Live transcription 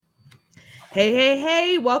Hey, hey,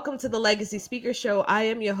 hey, welcome to the Legacy Speaker Show. I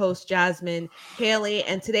am your host, Jasmine Haley,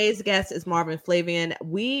 and today's guest is Marvin Flavian.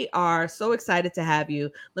 We are so excited to have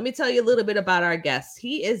you. Let me tell you a little bit about our guest.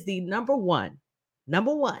 He is the number one, not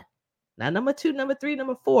number two, number three,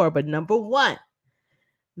 number four, but number one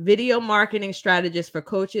video marketing strategist for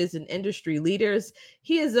coaches and industry leaders.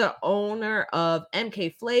 He is the owner of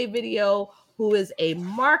MK Flav Video, who is a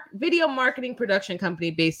video marketing production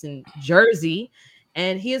company based in Jersey.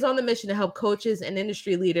 And he is on the mission to help coaches and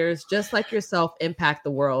industry leaders just like yourself impact the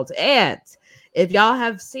world. And if y'all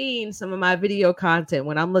have seen some of my video content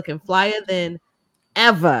when I'm looking flyer than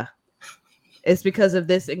ever, it's because of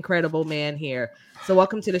this incredible man here. So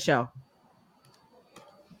welcome to the show.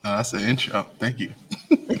 That's an intro. Thank you.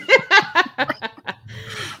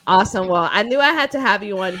 Awesome. Well, I knew I had to have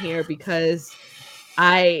you on here because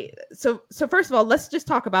so first of all, let's just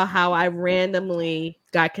talk about how I randomly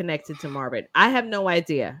got connected to Marvin. I have no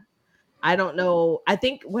idea. I don't know. I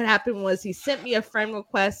think what happened was he sent me a friend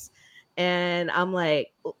request and I'm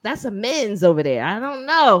like, that's a men's over there. I don't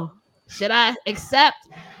know. Should I accept?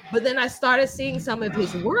 But then I started seeing some of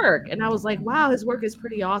his work and I was like, wow, his work is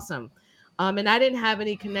pretty awesome. And I didn't have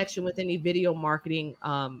any connection with any video marketing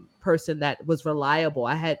person that was reliable.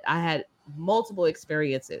 I had multiple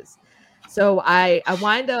experiences. So I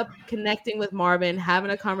wind up connecting with Marvin,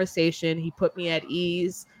 having a conversation. He put me at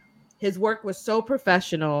ease. His work was so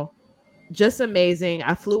professional, just amazing.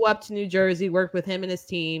 I flew up to New Jersey, worked with him and his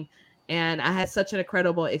team, and I had such an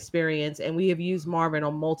incredible experience. And we have used Marvin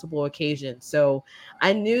on multiple occasions. So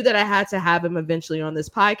I knew that I had to have him eventually on this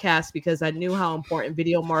podcast because I knew how important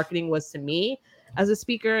video marketing was to me as a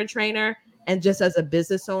speaker and trainer and just as a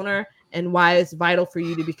business owner, and why it's vital for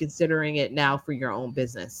you to be considering it now for your own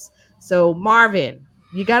business. So Marvin,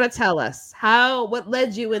 you got to tell us what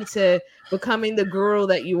led you into becoming the guru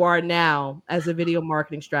that you are now as a video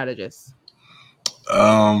marketing strategist.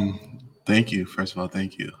 Thank you. First of all,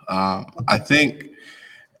 thank you. I think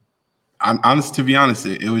I'm honest. To be honest,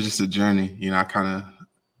 it was just a journey. I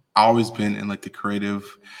always been in like the creative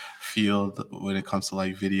field when it comes to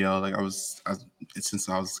like video. Like since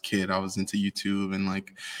I was a kid, I was into YouTube and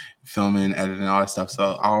like filming, editing, all that stuff.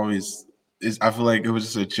 So I feel like it was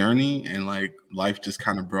just a journey, and like life just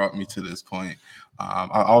kind of brought me to this point.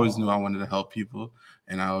 I always knew I wanted to help people,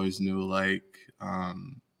 and I always knew like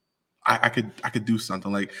I could do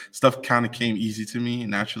something. Like stuff kind of came easy to me,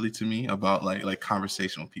 naturally to me, about like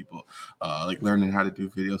conversational people, like learning how to do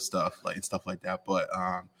video stuff, like and stuff like that. But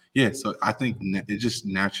yeah, so I think it just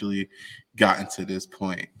naturally gotten to this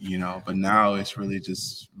point, but now it's really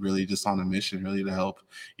just on a mission, really to help,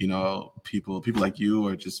 people like you,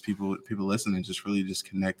 or just people listening, just really just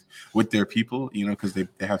connect with their people, because they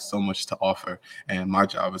have so much to offer. And my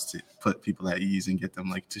job is to put people at ease and get them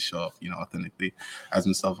like to show up, authentically as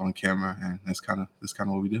themselves on camera. And that's kind of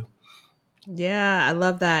what we do. Yeah, I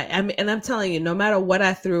love that. And I'm telling you, no matter what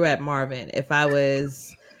I threw at Marvin, if I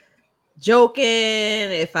was joking,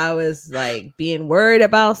 if I was like being worried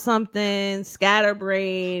about something,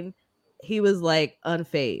 scatterbrain, he was like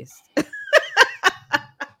unfazed,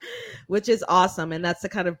 which is awesome. And that's the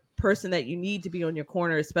kind of person that you need to be on your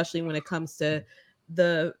corner, especially when it comes to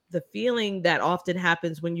the feeling that often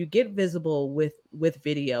happens when you get visible with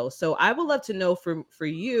video. So I would love to know for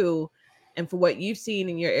you and for what you've seen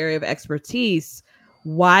in your area of expertise,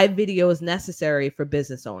 why video is necessary for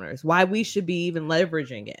business owners, why we should be even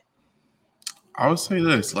leveraging it. I would say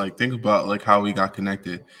this, like, think about like how we got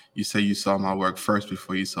connected. You say you saw my work first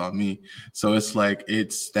before you saw me. So it's like,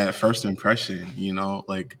 it's that first impression,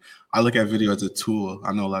 like I look at video as a tool.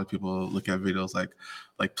 I know a lot of people look at videos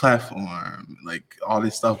like platform, like all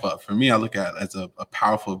this stuff. But for me, I look at it as a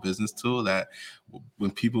powerful business tool that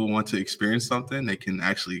when people want to experience something, they can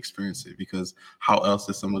actually experience it, because how else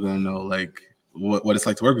is someone going to know, like, what it's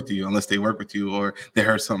like to work with you, unless they work with you or they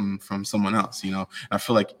heard something from someone else, I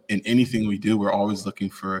feel like in anything we do, we're always looking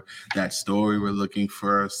for that story. We're looking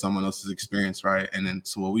for someone else's experience, right? And then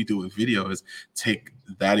so what we do with video is take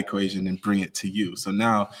that equation and bring it to you. So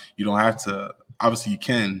now you don't have to, obviously you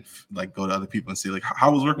can like go to other people and say like, how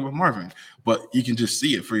was working with Marvin? But you can just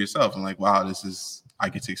see it for yourself and like, wow, I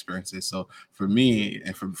get to experience it. So for me,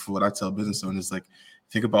 and for what I tell business owners, like,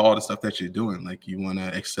 think about all the stuff that you're doing. Like, you want to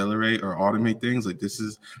accelerate or automate things. Like, this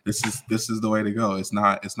is the way to go. It's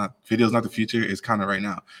not video's not the future. It's kind of right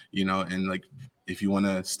now, and like, if you want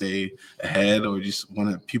to stay ahead or just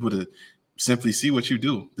want people to simply see what you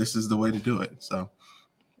do, this is the way to do it. So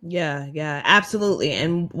yeah, absolutely.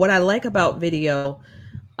 And what I like about video,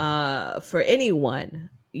 for anyone,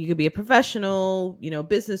 you could be a professional,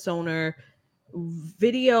 business owner,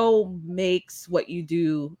 video makes what you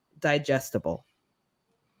do digestible.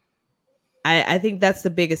 I think that's the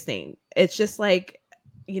biggest thing. It's just like,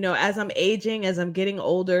 as I'm aging, as I'm getting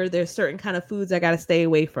older, there's certain kind of foods I got to stay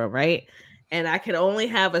away from, right? And I can only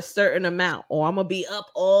have a certain amount, or I'm gonna be up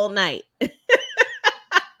all night,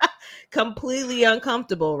 completely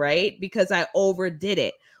uncomfortable, right? Because I overdid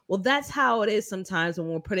it. Well, that's how it is sometimes when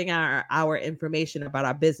we're putting out our information about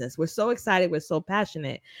our business. We're so excited, we're so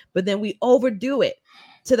passionate, but then we overdo it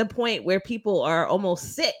to the point where people are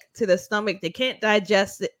almost sick to the stomach. They can't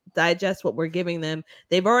digest what we're giving them.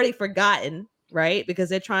 They've already forgotten, right? Because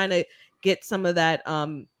they're trying to get some of that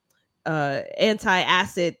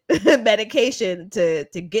anti-acid medication to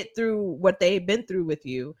get through what they've been through with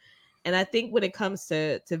you. And I think when it comes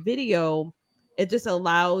to video, it just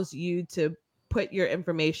allows you to put your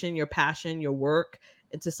information, your passion, your work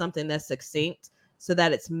into something that's succinct so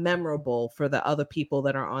that it's memorable for the other people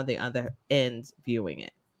that are on the other end viewing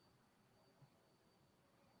it.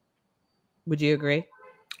 Would you agree?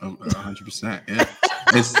 100%. Yeah,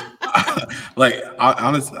 it's like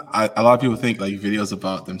honestly, a lot of people think like videos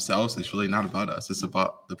about themselves. It's really not about us. It's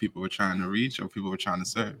about the people we're trying to reach or people we're trying to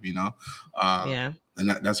serve. Yeah. And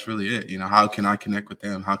that's really it. How can I connect with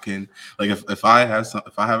them? How can like if I have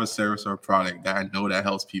if I have a service or a product that I know that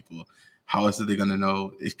helps people, how is it they gonna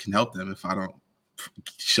know it can help them if I don't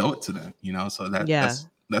show it to them? So Yeah.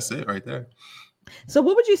 that's it right there. So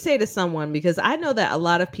what would you say to someone, because I know that a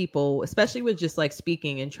lot of people, especially with just like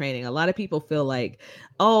speaking and training, a lot of people feel like,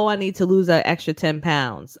 oh, I need to lose an extra 10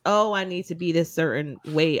 pounds. Oh, I need to be this certain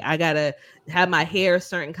weight. I got to have my hair a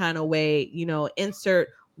certain kind of way, insert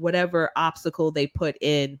whatever obstacle they put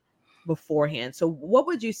in beforehand. So what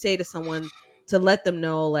would you say to someone to let them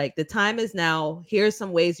know, like, the time is now? Here's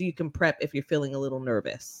some ways you can prep if you're feeling a little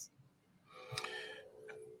nervous.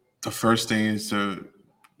 The first thing is to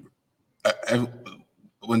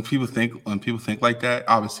when people think like that,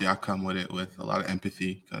 obviously I come with it with a lot of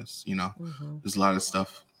empathy because Mm-hmm. there's a lot of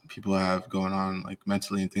stuff people have going on like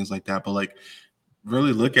mentally and things like that. But like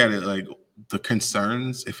really look at it like the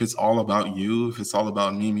concerns. If it's all about you, if it's all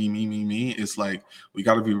about me, it's like we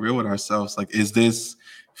got to be real with ourselves. Like, is this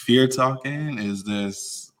fear talking? Is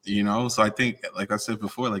this So I think, like I said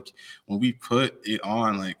before, like when we put it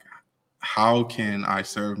on, like how can I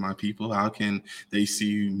serve my people? How can they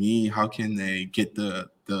see me? How can they get the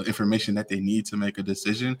information that they need to make a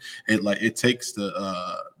decision? It takes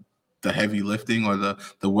the heavy lifting or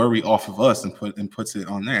the worry off of us and puts it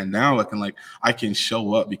on there. And now I can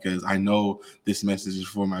show up because I know this message is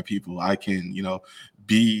for my people. I can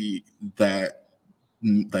be that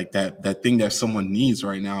like that thing that someone needs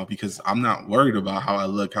right now because I'm not worried about how I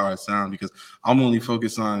look, how I sound, because I'm only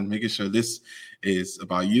focused on making sure this is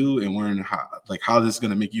about you and learn how this is going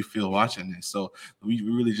to make you feel watching this. So we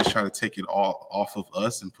really just try to take it all off of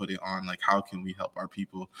us and put it on like how can we help our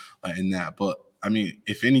people in that. But I mean,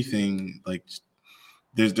 if anything, like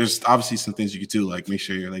there's obviously some things you could do, like make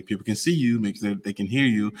sure you're like people can see you, make sure they can hear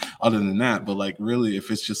you. Other than that, but like really, if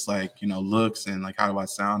it's just like looks and like how do I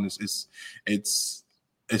sound,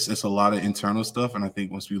 it's a lot of internal stuff. And I think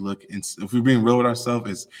once we look, if we're being real with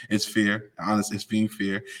ourselves, it's fear. Honest, it's being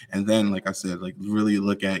fear. And then, like I said, like really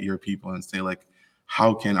look at your people and say like,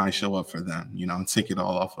 how can I show up for them? And take it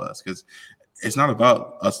all off of us because it's not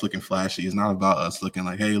about us looking flashy. It's not about us looking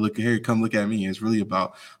like, hey, look here, come look at me. It's really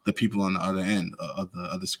about the people on the other end of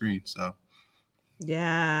the screen. So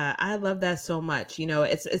Yeah, I love that so much.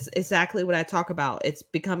 It's exactly what I talk about. It's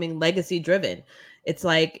becoming legacy driven. It's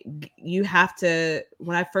like you have to,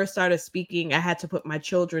 when I first started speaking, I had to put my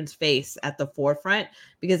children's face at the forefront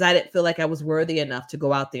because I didn't feel like I was worthy enough to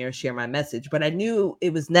go out there and share my message, but I knew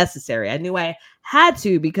it was necessary. I knew I had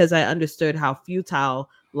to because I understood how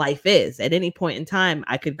futile life is. At any point in time,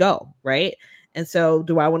 I could go, right? And so,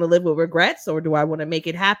 do I want to live with regrets or do I want to make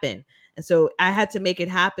it happen? And so I had to make it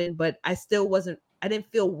happen, but I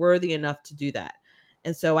didn't feel worthy enough to do that.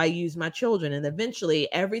 And so I used my children. And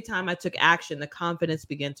eventually, every time I took action, the confidence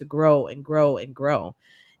began to grow and grow and grow.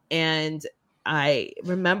 And I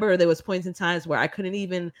remember there was points in times where I couldn't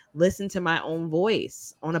even listen to my own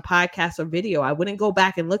voice on a podcast or video. I wouldn't go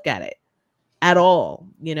back and look at it at all.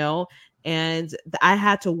 And I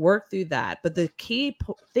had to work through that. But the key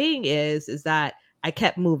thing is that I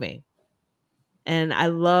kept moving. And I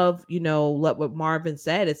love, what Marvin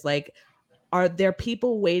said. It's like, are there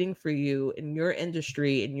people waiting for you in your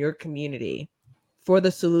industry, in your community, for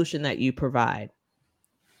the solution that you provide?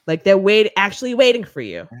 Like they're actually waiting for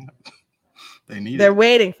you. they need They're it.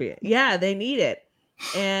 waiting for you. Yeah, they need it.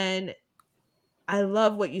 And I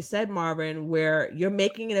love what you said, Marvin, where you're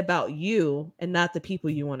making it about you and not the people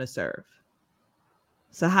you want to serve.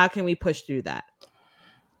 So how can we push through that?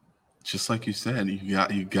 just like you said,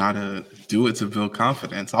 you gotta do it to build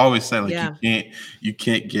confidence. I always say, like, Yeah. you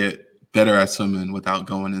can't get better at swimming without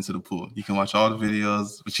going into the pool. You can watch all the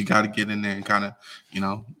videos, but you got to get in there and kind of, you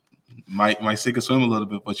know, might sink or swim a little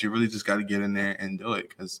bit, but you really just got to get in there and do it.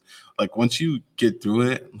 Because like once you get through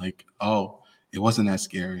it, like, oh, it wasn't that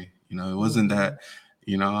scary. You know, it wasn't that,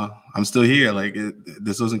 you know, I'm still here. Like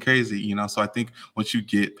this wasn't crazy, you know? So I think once you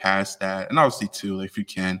get past that, and obviously too, like, if you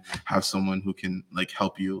can have someone who can like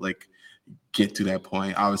help you, like, get to that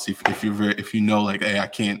point. Obviously, if you know, like, hey,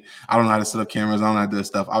 I don't know how to set up cameras, I don't know how to do this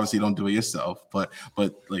stuff. Obviously, don't do it yourself, but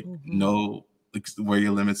like know like where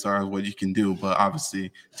your limits are, what you can do. But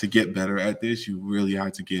obviously, to get better at this, you really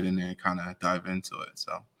have to get in there and kind of dive into it.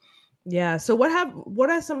 So Yeah. So what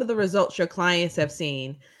are some of the results your clients have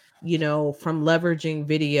seen, you know, from leveraging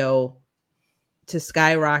video to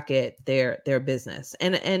skyrocket their business?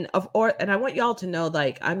 And I want y'all to know,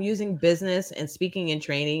 like, I'm using business and speaking and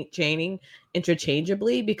training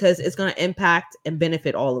interchangeably because it's going to impact and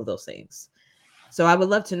benefit all of those things. So I would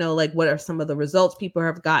love to know, like, what are some of the results people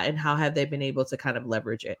have gotten? How have they been able to kind of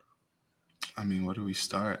leverage it? I mean, where do we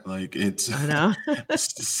start? Like, it's I know.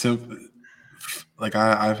 simple. Like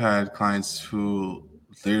I've had clients who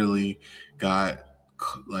literally got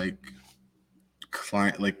like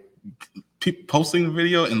client like posting the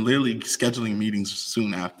video and literally scheduling meetings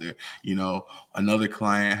soon after. You know, another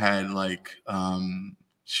client had like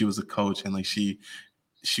she was a coach, and like she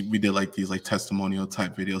we did like these like testimonial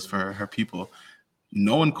type videos for her people.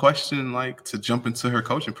 No one questioned like to jump into her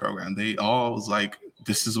coaching program. They all was like,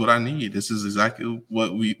 this is what I need. This is exactly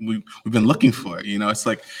what we've been looking for. You know, it's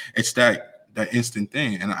like it's that instant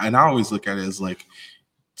thing. And I always look at it as like,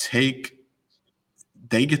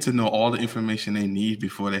 they get to know all the information they need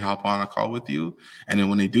before they hop on a call with you. And then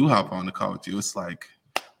when they do hop on the call with you, it's like,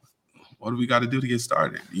 what do we got to do to get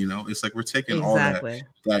started? You know, it's like we're taking all Exactly.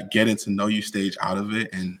 that getting to know you stage out of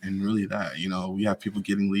it, and really that, you know, we have people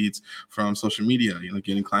getting leads from social media, you know,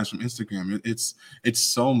 getting clients from Instagram. It's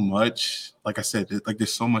so much, like I said, like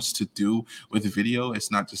there's so much to do with video.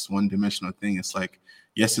 It's not just one dimensional thing. It's like,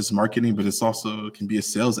 yes, it's marketing, but it's also, it can be a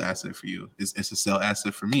sales asset for you. It's a sales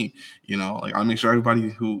asset for me. You know, like I'll make sure everybody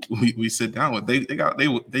who we sit down with, they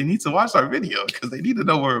need to watch our video because they need to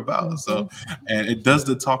know what we're about. So, and it does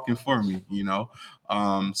the talking for me, you know.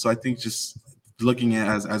 So I think just looking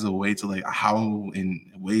at it as a way to like how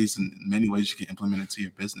in many ways you can implement it to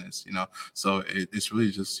your business, you know. So it's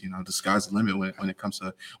really just, you know, the sky's the limit when it comes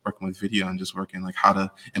to working with video and just working like how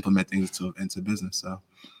to implement things into business. So.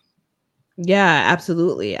 Yeah,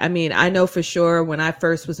 absolutely. I mean, I know for sure when I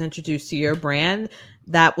first was introduced to your brand,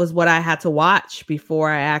 that was what I had to watch before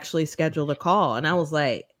I actually scheduled a call. And I was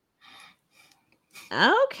like,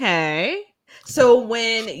 okay. So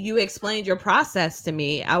when you explained your process to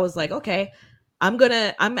me, I was like, okay,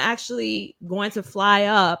 I'm actually going to fly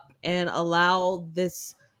up and allow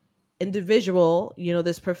this individual, you know,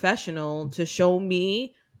 this professional to show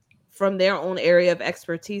me from their own area of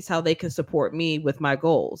expertise how they can support me with my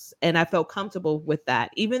goals. And I felt comfortable with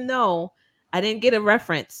that, even though I didn't get a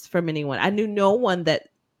reference from anyone. I knew no one that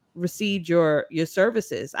received your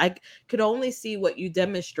services. I could only see what you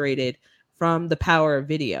demonstrated from the power of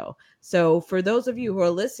video. So for those of you who are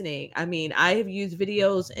listening, I mean, I have used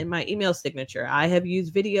videos in my email signature. I have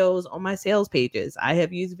used videos on my sales pages. I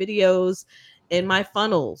have used videos in my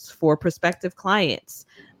funnels for prospective clients.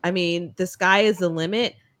 I mean, the sky is the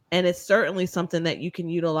limit. And it's certainly something that you can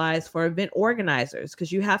utilize for event organizers,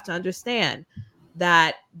 because you have to understand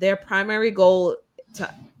that their primary goal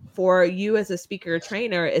for you as a speaker or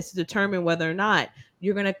trainer is to determine whether or not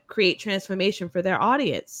you're going to create transformation for their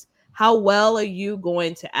audience. How well are you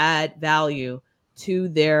going to add value to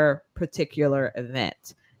their particular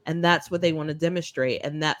event? And that's what they want to demonstrate.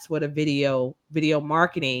 And that's what a video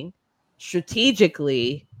marketing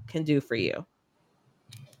strategically can do for you.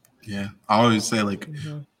 Yeah, I always say like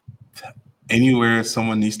anywhere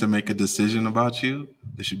someone needs to make a decision about you,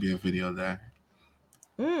 there should be a video there.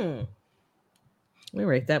 Let me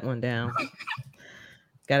write that one down.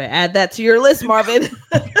 Got to add that to your list, Marvin.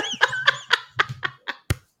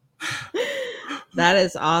 That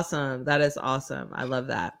is awesome. That is awesome. I love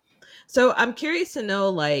that. So I'm curious to know,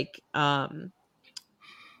 like,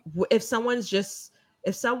 if someone is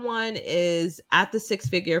at the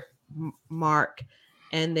 6-figure mark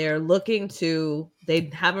and they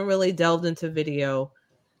haven't really delved into video,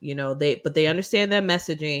 you know, but they understand their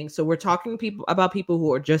messaging. So we're talking about people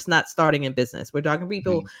who are just not starting in business. We're talking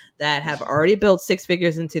people that have already built 6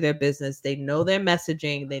 figures into their business. They know their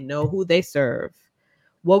messaging. They know who they serve.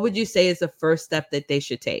 What would you say is the first step that they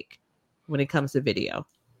should take when it comes to video,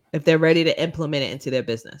 if they're ready to implement it into their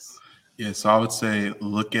business? Yeah, so I would say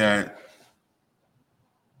look at,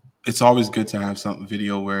 it's always good to have some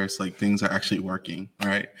video where it's like things are actually working,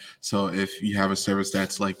 right? So if you have a service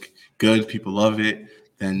that's like good, people love it,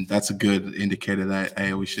 then that's a good indicator that,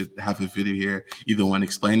 hey, we should have a video here, either one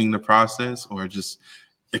explaining the process or just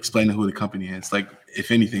explaining who the company is. Like,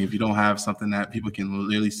 if anything, if you don't have something that people can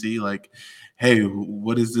really see, like, hey,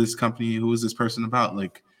 what is this company? Who is this person about?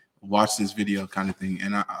 Like, watch this video kind of thing.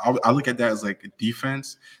 And I look at that as like a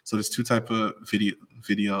defense. So there's two type of video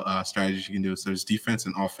strategies you can do. So there's defense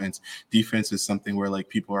and offense. Defense is something where like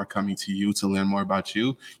people are coming to you to learn more about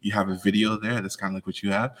you. You have a video there. That's kind of like what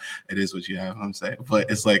you have. It is what you have, I'm saying.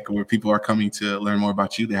 But it's like where people are coming to learn more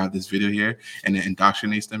about you. They have this video here and it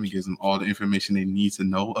indoctrinates them. It gives them all the information they need to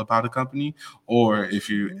know about a company. Or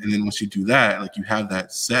if you, and then once you do that, like you have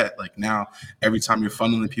that set, like now every time you're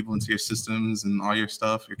funneling people into your systems and all your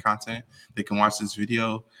stuff, your content, they can watch this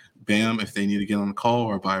video. Bam, if they need to get on a call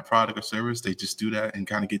or buy a product or service, they just do that and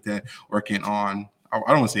kind of get that working on, I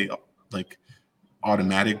don't want to say like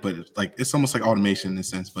automatic, but it's almost like automation in a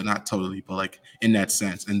sense, but not totally, but like in that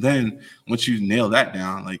sense. And then once you nail that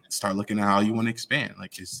down, like start looking at how you want to expand.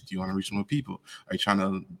 Like, do you want to reach more people? Are you trying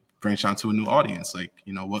to branch out to a new audience? Like,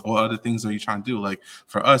 what other things are you trying to do? Like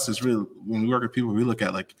for us, it's really, when we work with people, we look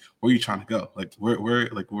at like, where are you trying to go? Like where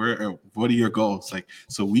what are your goals? Like,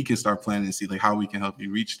 so we can start planning and see like how we can help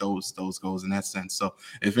you reach those goals in that sense. So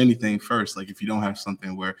if anything, first, like if you don't have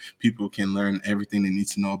something where people can learn everything they need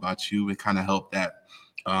to know about you and kind of help that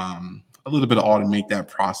a little bit of automate that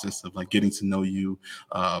process of like getting to know you,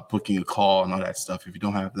 booking a call and all that stuff. If you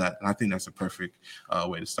don't have that, and I think that's a perfect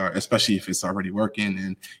way to start, especially if it's already working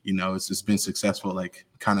and it's just been successful. Like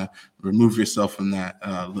kind of remove yourself from that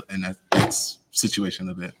and that situation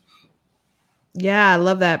a bit. Yeah, I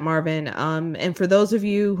love that, Marvin. And for those of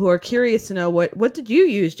you who are curious to know what did you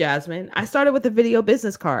use, Jasmine? I started with a video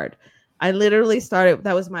business card. I literally started,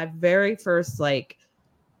 that was my very first like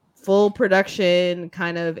full production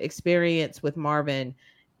kind of experience with Marvin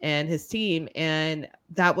and his team. And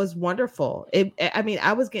that was wonderful. I mean,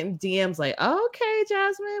 I was getting DMs like, okay,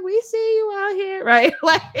 Jasmine, we see you out here. Right.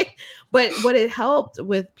 Like, but what it helped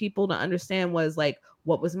with people to understand was like,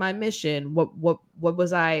 what was my mission? What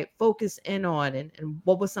was I focused in on? And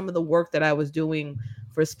what was some of the work that I was doing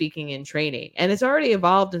for speaking and training? And it's already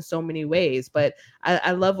evolved in so many ways, but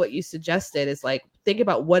I love what you suggested is like, think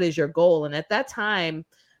about what is your goal. And at that time,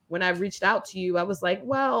 when I reached out to you, I was like,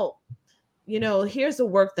 well, here's the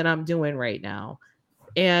work that I'm doing right now.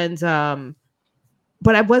 And,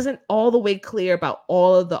 but I wasn't all the way clear about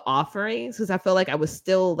all of the offerings because I felt like I was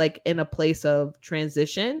still like in a place of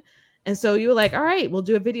transition. And so you were like, all right, we'll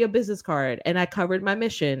do a video business card. And I covered my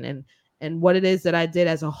mission and what it is that I did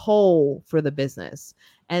as a whole for the business.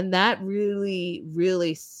 And that really,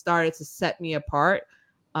 really started to set me apart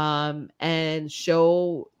and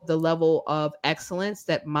show the level of excellence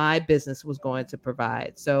that my business was going to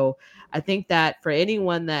provide. So I think that for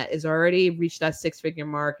anyone that is already reached that 6-figure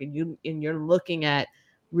mark and you're looking at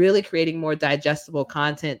really creating more digestible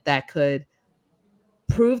content that could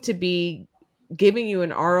prove to be giving you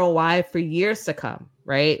an ROI for years to come,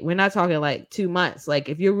 right? We're not talking like 2 months. Like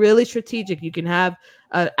if you're really strategic, you can have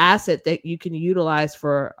an asset that you can utilize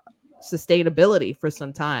for sustainability for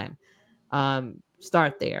some time.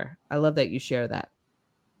 Start there. I love that you share that.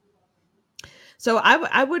 So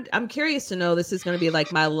I'm curious to know, this is going to be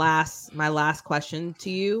like my last question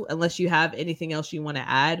to you, unless you have anything else you want to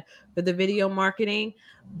add for the video marketing.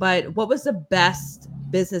 But what was the best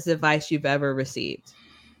business advice you've ever received?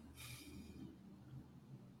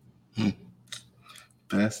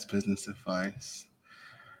 Best business advice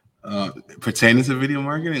pertaining to video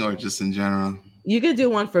marketing or just in general? You could do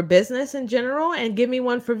one for business in general and give me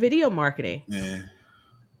one for video marketing. Yeah.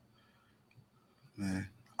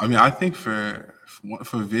 I mean, I think for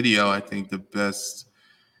video, I think the best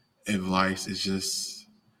advice is just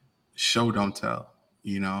show, don't tell.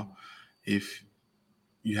 If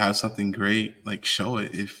you have something great, like show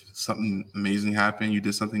it. If something amazing happened, you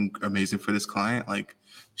did something amazing for this client, like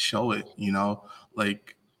show it.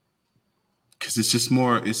 Like because it's just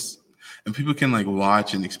more. And people can like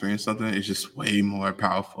watch and experience something. It's just way more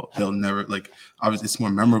powerful. They'll never like. Obviously, it's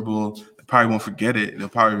more memorable. They probably won't forget it. They'll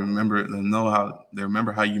probably remember it. They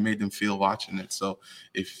remember how you made them feel watching it. So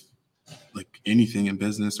if like anything in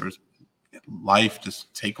business or life,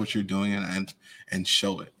 just take what you're doing and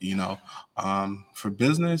show it. For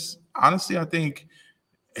business, honestly, I think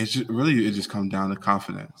it just comes down to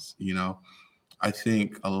confidence. I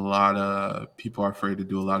think a lot of people are afraid to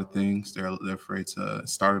do a lot of things. They're afraid to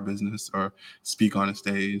start a business or speak on a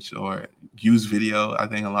stage or use video. I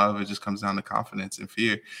think a lot of it just comes down to confidence and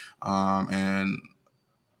fear. And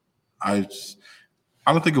I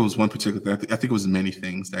don't think it was one particular thing. I think it was many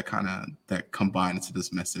things that that combined into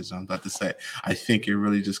this message I'm about to say. I think it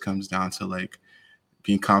really just comes down to like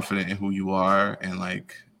being confident in who you are and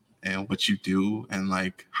like and what you do and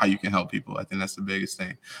like how you can help people. I think that's the biggest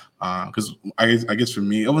thing. Because I guess for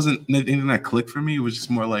me, it wasn't anything that clicked for me. It was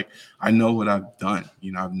just more like I know what I've done.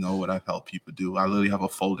 You know, I know what I've helped people do. I literally have a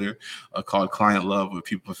folder called Client Love with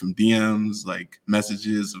people from DMs, like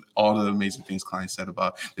messages, all the amazing things clients said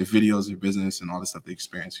about their videos, their business, and all the stuff they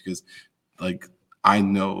experienced. Because like I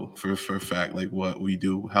know for a fact like what we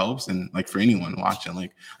do helps, and like for anyone watching,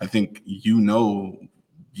 like I think you know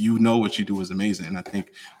what you do is amazing. And I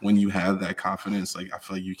think when you have that confidence, like I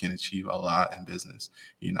feel like you can achieve a lot in business,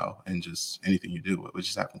 you know, and just anything you do with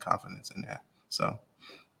just having confidence in that. So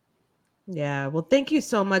Yeah. Well, thank you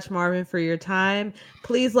so much, Marvin, for your time.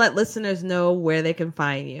 Please let listeners know where they can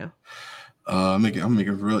find you. I'm making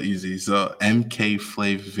it real easy. So MK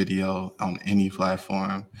Flav Video on any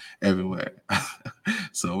platform, everywhere.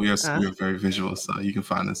 So we are very visual. So you can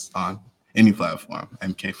find us on any platform.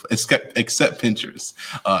 MK except Pinterest.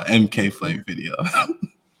 MK Flav Video.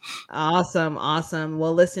 Awesome. Awesome.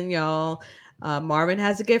 Well, listen, y'all. Marvin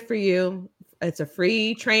has a gift for you. It's a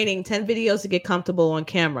free training, 10 videos to get comfortable on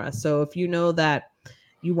camera. So if you know that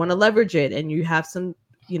you want to leverage it and you have some,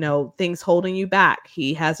 things holding you back,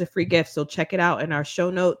 he has a free gift. So check it out in our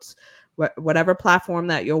show notes. Whatever platform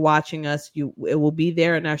that you're watching us, it will be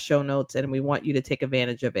there in our show notes, and we want you to take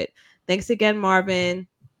advantage of it. Thanks again, Marvin.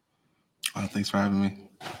 Thanks for having me.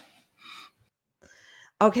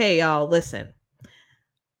 Okay, y'all, listen.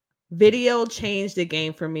 Video changed the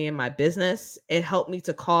game for me in my business. It helped me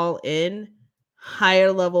to call in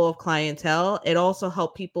higher level of clientele. It also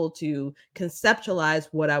helped people to conceptualize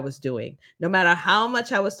what I was doing. No matter how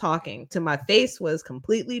much I was talking, to my face was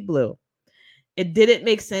completely blue. It didn't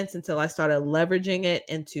make sense until I started leveraging it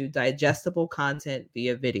into digestible content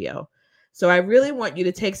via video. So I really want you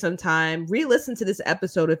to take some time, re-listen to this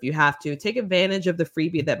episode if you have to. Take advantage of the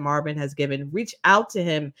freebie that Marvin has given. Reach out to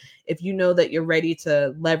him if you know that you're ready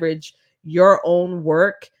to leverage your own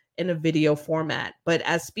work in a video format. But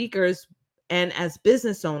as speakers and as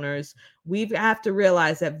business owners, we have to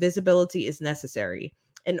realize that visibility is necessary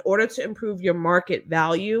in order to improve your market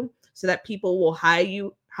value so that people will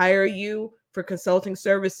hire you for consulting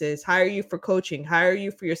services, hire you for coaching, hire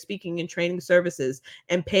you for your speaking and training services,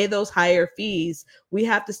 and pay those higher fees. We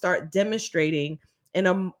have to start demonstrating in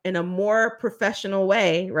a more professional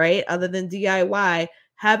way, right? Other than DIY,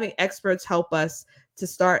 having experts help us to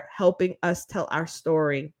start helping us tell our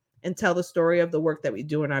story and tell the story of the work that we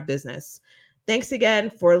do in our business. Thanks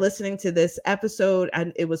again for listening to this episode,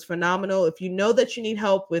 and it was phenomenal. If you know that you need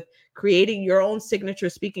help with creating your own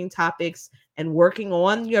signature speaking topics and working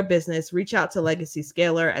on your business, reach out to Legacy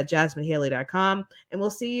Scaler at jasminehaley.com, and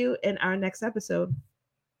we'll see you in our next episode.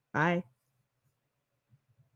 Bye.